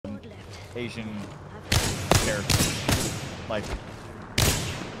Asian character. Like,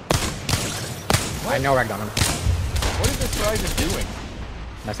 I know I got him. what is this Horizon doing?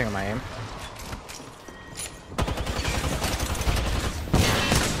 Messing with my aim.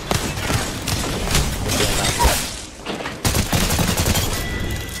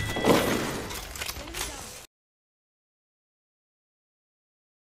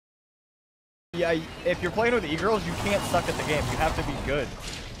 Yeah, if you're playing with e-girls, you can't suck at the game. You have to be good.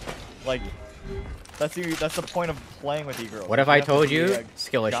 Like, that's the point of playing with e-girls. What if I told you?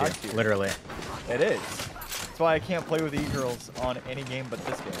 Skill issue. Literally. It is. That's why I can't play with e-girls on any game but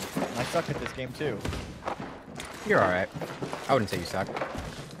this game. And I suck at this game too. You're alright. I wouldn't say you suck.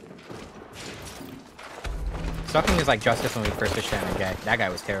 Sucking is like Justice when we first fished him again. That guy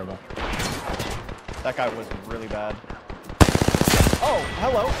was terrible. That guy was really bad. Oh,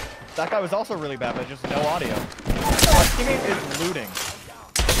 hello. That guy was also really bad, but just no audio. Our teammate is looting.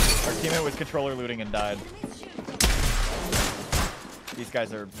 Our teammate was controller looting and died. These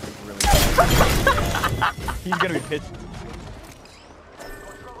guys are really bad. He's gonna be pissed.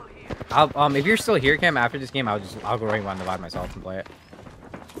 If you're still here, Cam, after this game, I'll go right on the live myself and play it.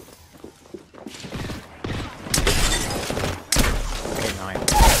 Okay, 9.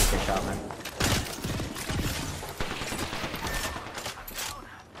 Good shot, man.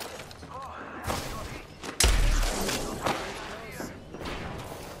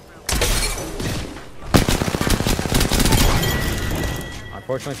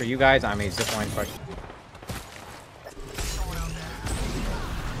 Unfortunately for you guys, I'm a zipline question.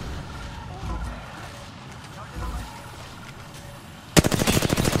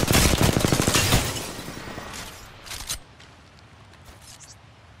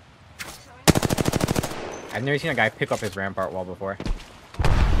 I've never seen a guy pick up his rampart wall before.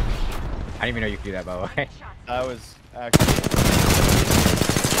 I didn't even know you could do that, by the way. That was actually...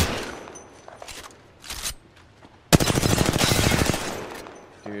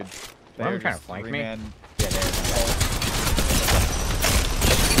 Dude, they're trying to flank me. Yeah,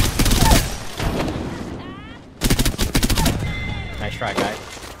 nice try, guys.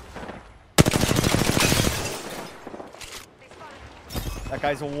 That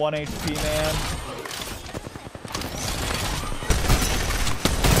guy's a 1 HP, man.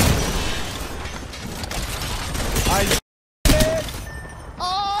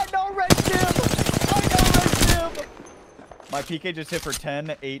 Oh, no red him! Oh, no red him! My PK just hit for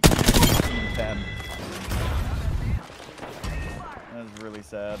 10, 18, 18, 10. That was really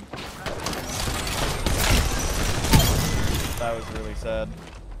sad. That was really sad.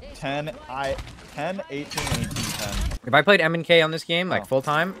 10, 18, 18, 10. If I played M&K on this game, like full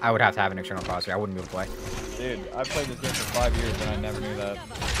time, I would have to have an external processor. I wouldn't be able to play. Dude, I've played this game for 5 years and I never knew that.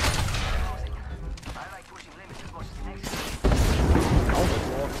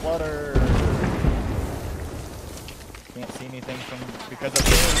 Oh, flutter. Can't see anything from because of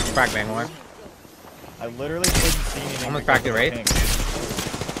the crack bang more. I literally couldn't see anything. Almost cracked the Wraith.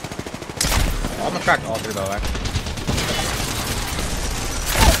 Almost cracked all three, by the way.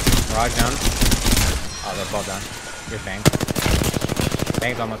 Mirage down. Oh, they're both down. Here's Bang.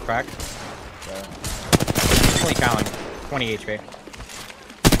 Bang's almost cracked. Okay. Only fouling. 20 HP.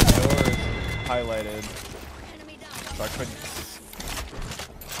 Door is highlighted. So I couldn't.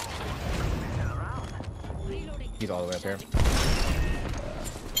 He's all the way up here.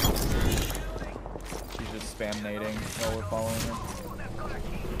 She's just spam nading while we're following her.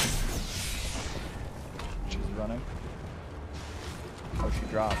 She's running. Oh, she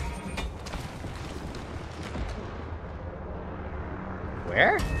dropped.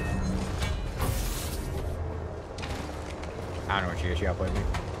 Where? I don't know where she is. She outplayed me.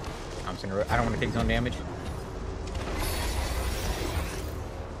 I'm just gonna. I don't want to take zone damage.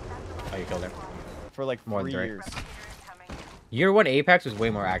 Oh, you killed her. For like more 3 than 3 years. Year 1 Apex was way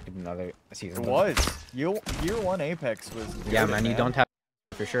more active than other seasons. It was. Year 1 Apex was. Yeah, man, you don't have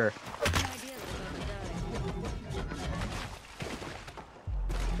for sure.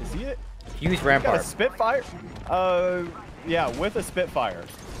 Is he it? Use Rampart. Got a Spitfire? Yeah, with a Spitfire.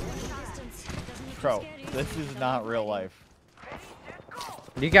 Bro, this is not real life.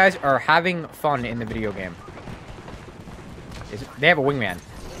 You guys are having fun in the video game. They have a wingman.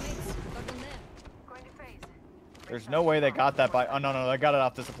 There's no way they got that by... Oh, no, they got it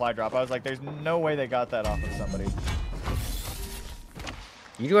off the supply drop. I was like, there's no way they got that off of somebody.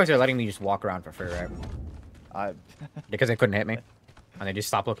 You guys are letting me just walk around for free, right? Because they couldn't hit me. And they just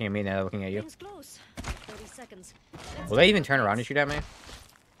stopped looking at me and they're looking at you. Will they even turn around and shoot at me?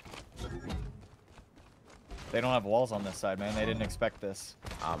 They don't have walls on this side, man. They didn't expect this.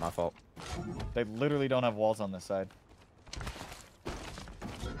 Ah, my fault. They literally don't have walls on this side.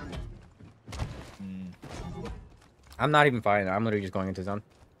 I'm not even fighting. I'm literally just going into zone.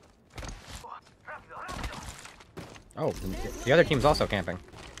 Oh, the other team's also camping.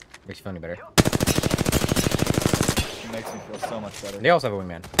 Makes you feel any better. It makes me feel so much better. They also have a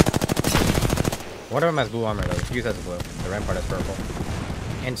wingman. One of them has blue armor though. Fuse has blue. The Rampart has purple.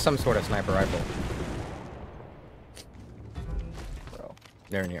 And some sort of sniper rifle. Bro.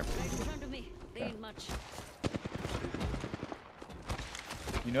 They're in here. Okay.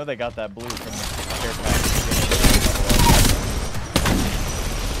 You know they got that blue from the care pack.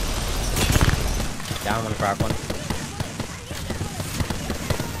 Down one, crack one.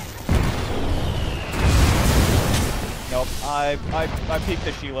 Nope, I peeked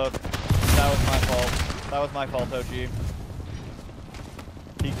the Sheila. That was my fault. That was my fault, OG.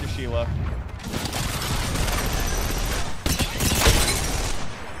 Peeked the Sheila.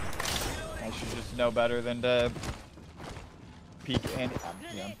 I should just know better than to peek and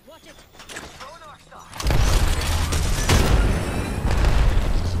yeah.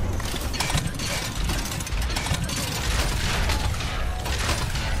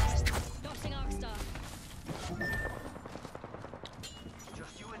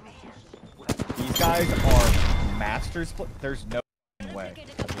 These guys are masters. There's no way.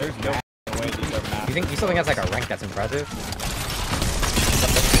 There's no way these are masters. You still think that's like a rank that's impressive?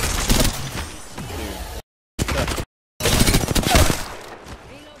 Dude.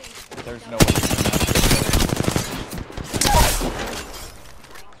 There's no way these are masters.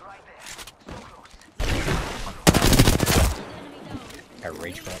 A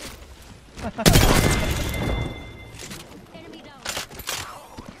rage crap.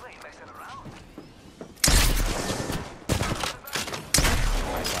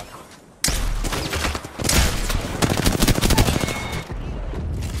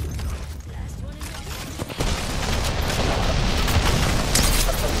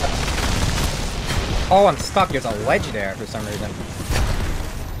 Oh, I'm stuck. There's a ledge there for some reason.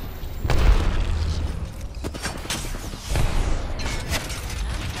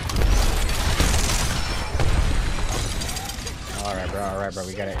 Alright, bro.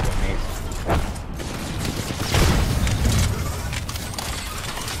 We got it.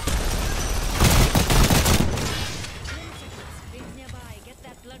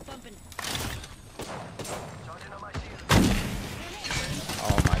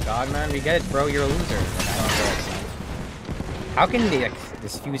 God, man, we get it, bro. You're a loser. Like, I don't get it, man. How can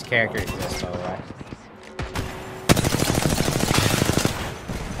this fused character exist, by the way?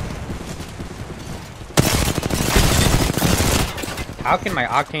 How can my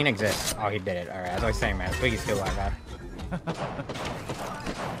Octane exist? Oh, he did it. Alright, as I was saying, man. Twiggy's still like that.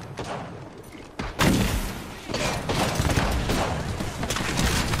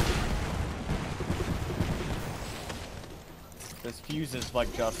 This fuse is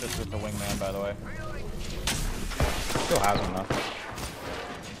like justice with the wingman, by the way. Still has him though.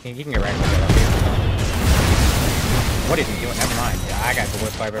 He can get right into it. What is he doing? Never mind. Yeah, I got the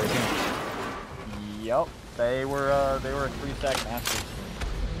worst fight I've ever seen. Yep, they were a 3-stack master team.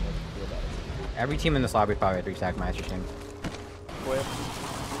 Every team in this lobby is probably a 3-stack master team. Quip.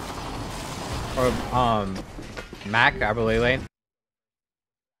 Or Mac, Abralele.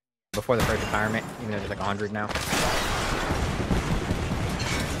 Before the first retirement, even though there's like 100 now.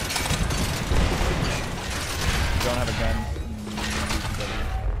 Don't have a gun.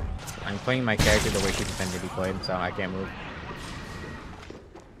 I'm playing my character the way she's intended to be played, so I can't move.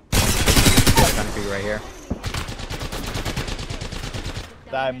 Gun for you right here.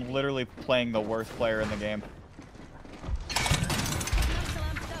 I'm literally playing the worst player in the game.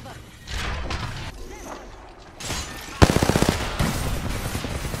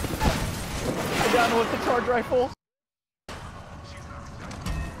 Go down with the charge rifle.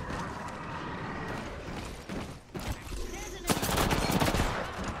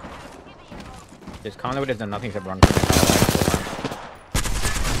 This conduit has done nothing except run.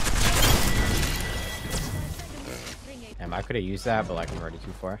 Damn, I could have used that, but like I'm already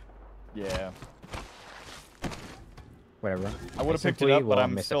too far. Yeah. Whatever. I would have picked it up, but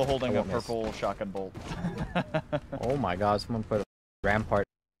I'm still holding a purple shotgun bolt. Oh my god, someone put a Rampart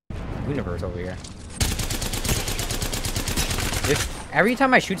universe over here. Every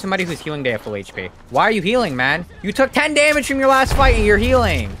time I shoot somebody who's healing, they have full HP. Why are you healing, man? You took 10 damage from your last fight and you're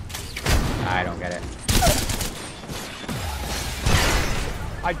healing! I don't get it.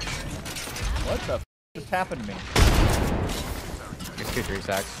 What the f just happened to me? It's 2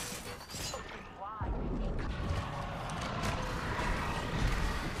 3-stacks.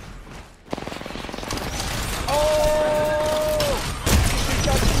 Oh! She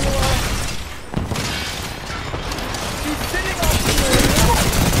got Sheila! She's sitting on Sheila!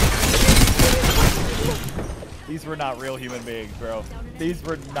 These were not real human beings, bro. These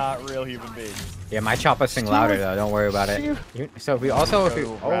were not real human beings. Yeah, my chopper sing louder though. Don't worry about it. So if we also,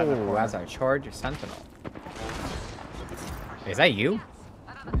 oh, that's a charge sentinel. Is that you?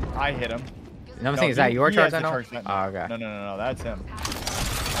 I hit him. No, I'm saying, is that your charge sentinel? Oh, okay. No, that's him.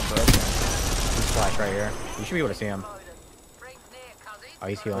 I'm broken. He's flash right here. You should be able to see him. Oh,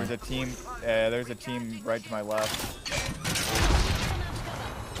 he's healing. There's a team right to my left.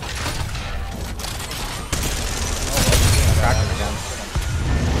 Cracked him again.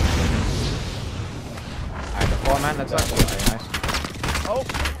 Alright, the 4-man, that's actually very nice. Oh!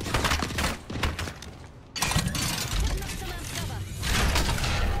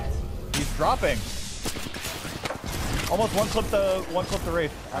 He's dropping. Almost one clip the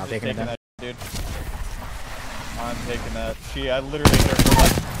Wraith. I'm taking that, dude. I'm taking that. I literally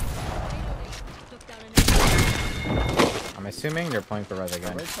I'm assuming they're playing for res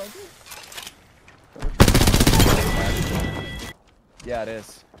again. Yeah, it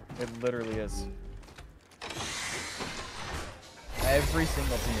is. It literally is. Every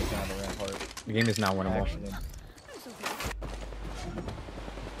single team is down the rampart. The game is not winnable. Actually.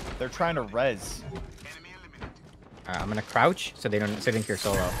 They're trying to res. Alright, I'm gonna crouch so they don't think you're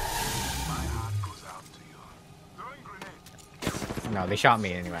solo. No, they shot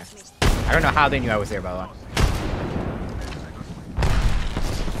me anyway. I don't know how they knew I was there, by the way.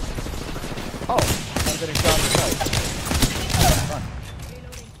 Oh, I'm getting shot in the sight.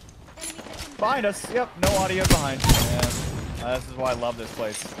 Behind us. Yep, no audio behind. Yeah, this is why I love this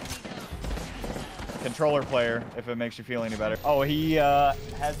place. Controller player, if it makes you feel any better. Oh, he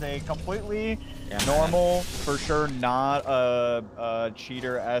has a completely normal, for sure, not a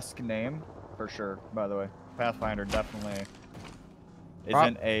cheater-esque name, for sure. By the way, Pathfinder definitely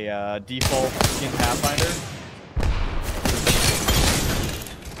isn't a default skin Pathfinder.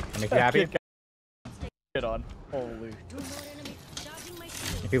 Make you happy? Get on. Holy.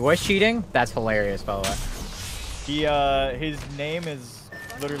 If he was cheating, that's hilarious, by the way. His name is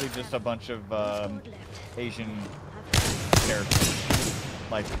literally just a bunch of Asian characters.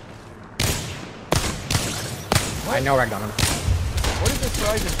 Like, I know I got him. What is this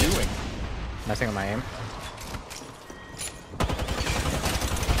Ryzen doing? Messing with my aim.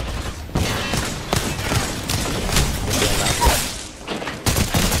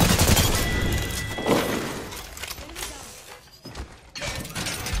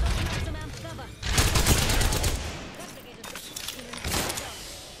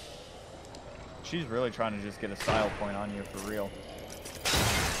 She's really trying to just get a style point on you for real.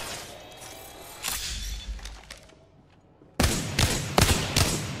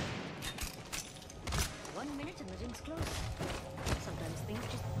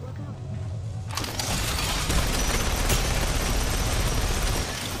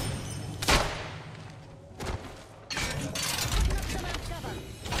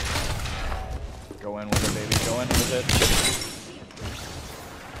 Go in with it, baby. Go in with it.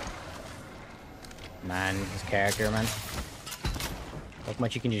 Man, his character, man. Look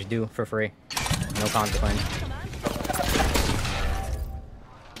much you can just do for free. No consequence.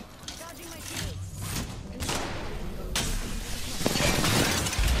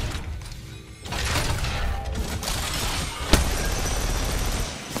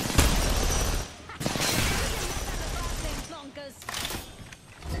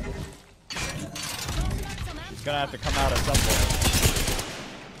 He's gonna have to come out at some point.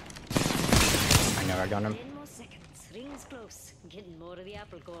 I know I got him. 10 more seconds. Rings close. Getting more of the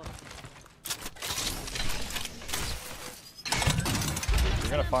apple core.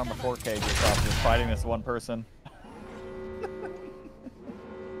 You're gonna farm a 4K just off just fighting this one person.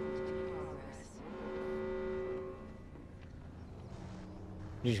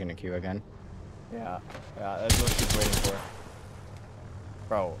 You're just gonna queue again. Yeah, that's what she's waiting for.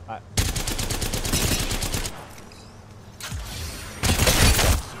 Bro,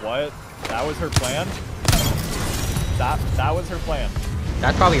 What? That was her plan? That was her plan.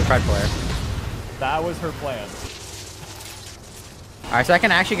 That's probably a Fred player. That was her plan. Alright, so I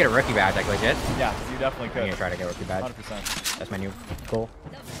can actually get a rookie badge, like legit. Yeah, you definitely could. I'm gonna try to get a rookie badge. 100%. That's my new goal.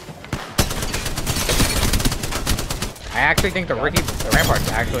 I actually think the Rampart's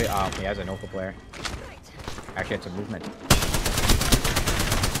actually, he has a Nova player. Actually, it's a movement.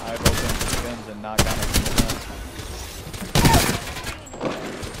 I've opened spins and not gotten a movement.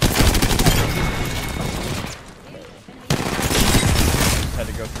 Had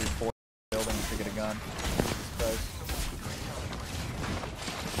to go through 4 buildings to get a gun. Jesus Christ.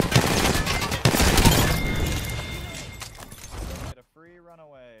 Get a free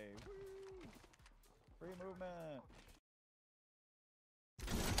runaway. Woo! Free movement.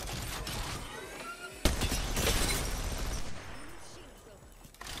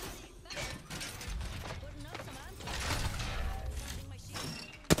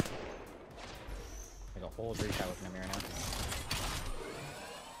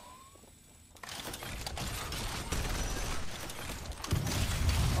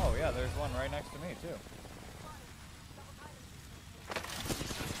 one right next to me, too.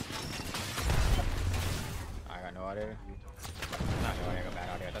 I got no audio. Not no audio, I got bad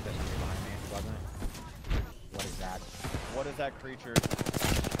audio. I thought there was something behind me, wasn't it? What is that? What is that creature?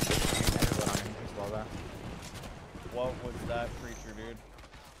 What was that creature, dude?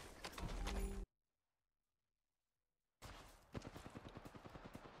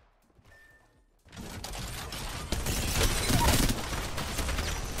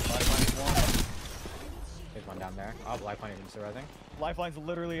 Lifeline's one. There's one down there. Oh, lifeline is still rising. Lifeline's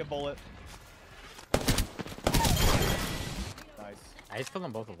literally a bullet. Nice. I just killed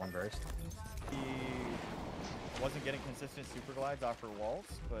them both with one burst. He wasn't getting consistent super glides off her walls,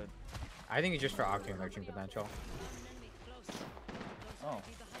 but... I think it's just for Octane lurching potential. Oh.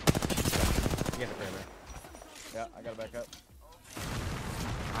 You get the further. Yeah, I gotta back up.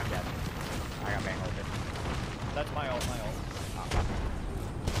 I'm dead. I got bang ulted. That's my ult, Oh, fuck.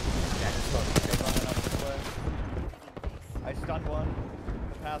 Yeah, just slow. They're running up this way. I stunned one.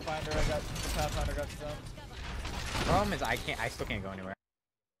 The Pathfinder got stunned. Problem is I still can't go anywhere.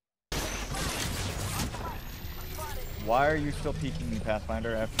 Why are you still peeking me,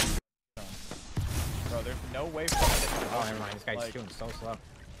 Pathfinder, after you... Bro, there's no way for me to... Oh, never mind. This guy's like, doing so slow.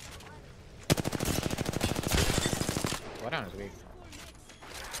 Bloodhound is weak.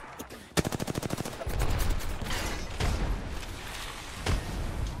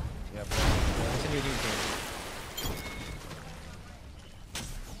 Yep. What's a new team?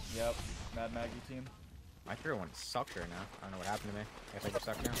 Yep. Mad Maggie team. My favorite one sucks right now. I don't know what happened to me. I guess I just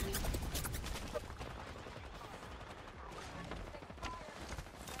suck now.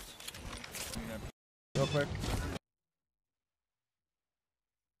 Real quick.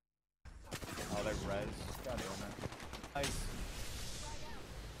 Oh, they res. God damn it. Nice.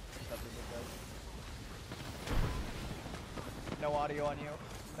 No audio on you.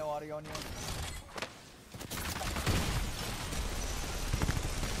 No audio on you.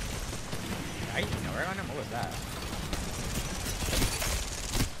 I didn't know right on him. What was that?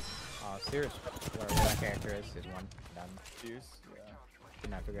 Serious. Whatever that character is one. Done. Juice. Yeah.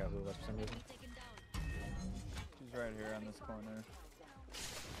 Did not figure out who it was for some reason. She's right here on this corner.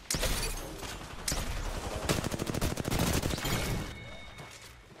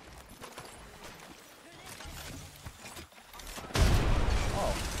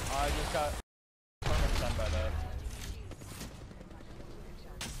 Oh, I just got permanent stunned by that.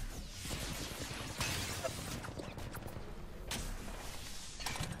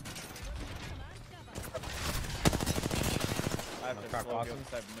 I have to slow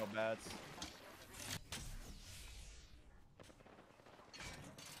kills, I have no bats.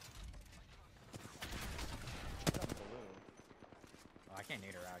 Oh, I can't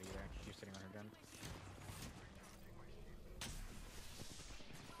nade her out either. She's sitting on her gun.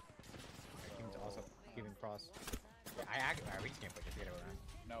 Our team's also keeping cross. Yeah, we just can't push this. Get over him.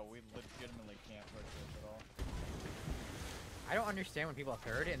 No, we legitimately can't push this at all. I don't understand when people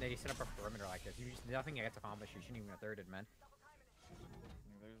third it and they set up a perimeter like this. You just nothing gets accomplished. You shouldn't even have thirded, man.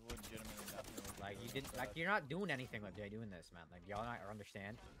 There's legitimately nothing. Like you didn't, like you're not doing anything with doing this, man. Like y'all not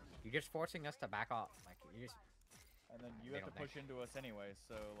understand. You're just forcing us to back off. Like you just. And then you have to push into us anyway.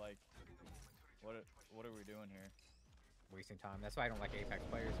 So like, what are we doing here? Wasting time. That's why I don't like Apex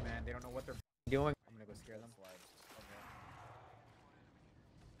players, man. They don't know what they're doing. I'm gonna go scare them. Okay.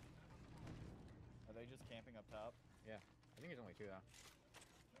 Are they just camping up top? Yeah. I think there's only two though.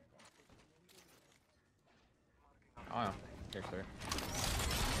 Oh no. There's three.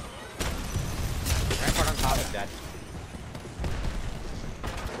 Rampart on top is dead.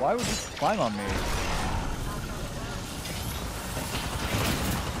 Why would you climb on me?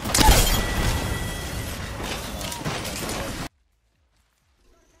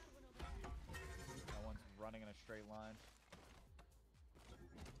 That one's running in a straight line.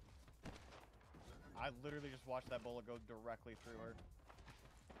 I literally just watched that bullet go directly through her.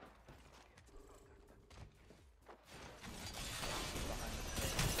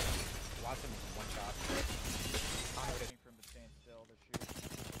 Watch him one shot. I'm waiting for him to stand still to shoot.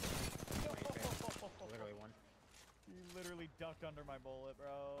 Literally one. He literally ducked under my bullet,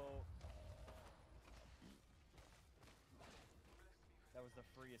 bro. That was the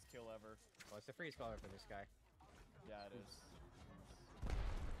freest kill ever. Well, it's the freeze color for this guy. Yeah, it is.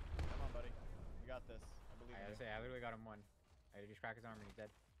 Come on, buddy. We got this. I believe in you. I literally got him one. I just cracked his arm and he's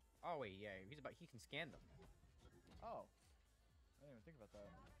dead. Oh wait, yeah, he can scan them. Oh. I didn't even think about that.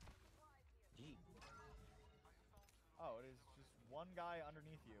 Gee. Oh, it is just one guy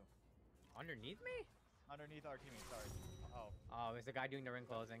underneath you. Underneath me? Underneath our teammate, sorry. Oh. Oh, it's the guy doing the ring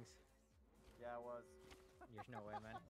closings. Yeah, it was. There's no way, man.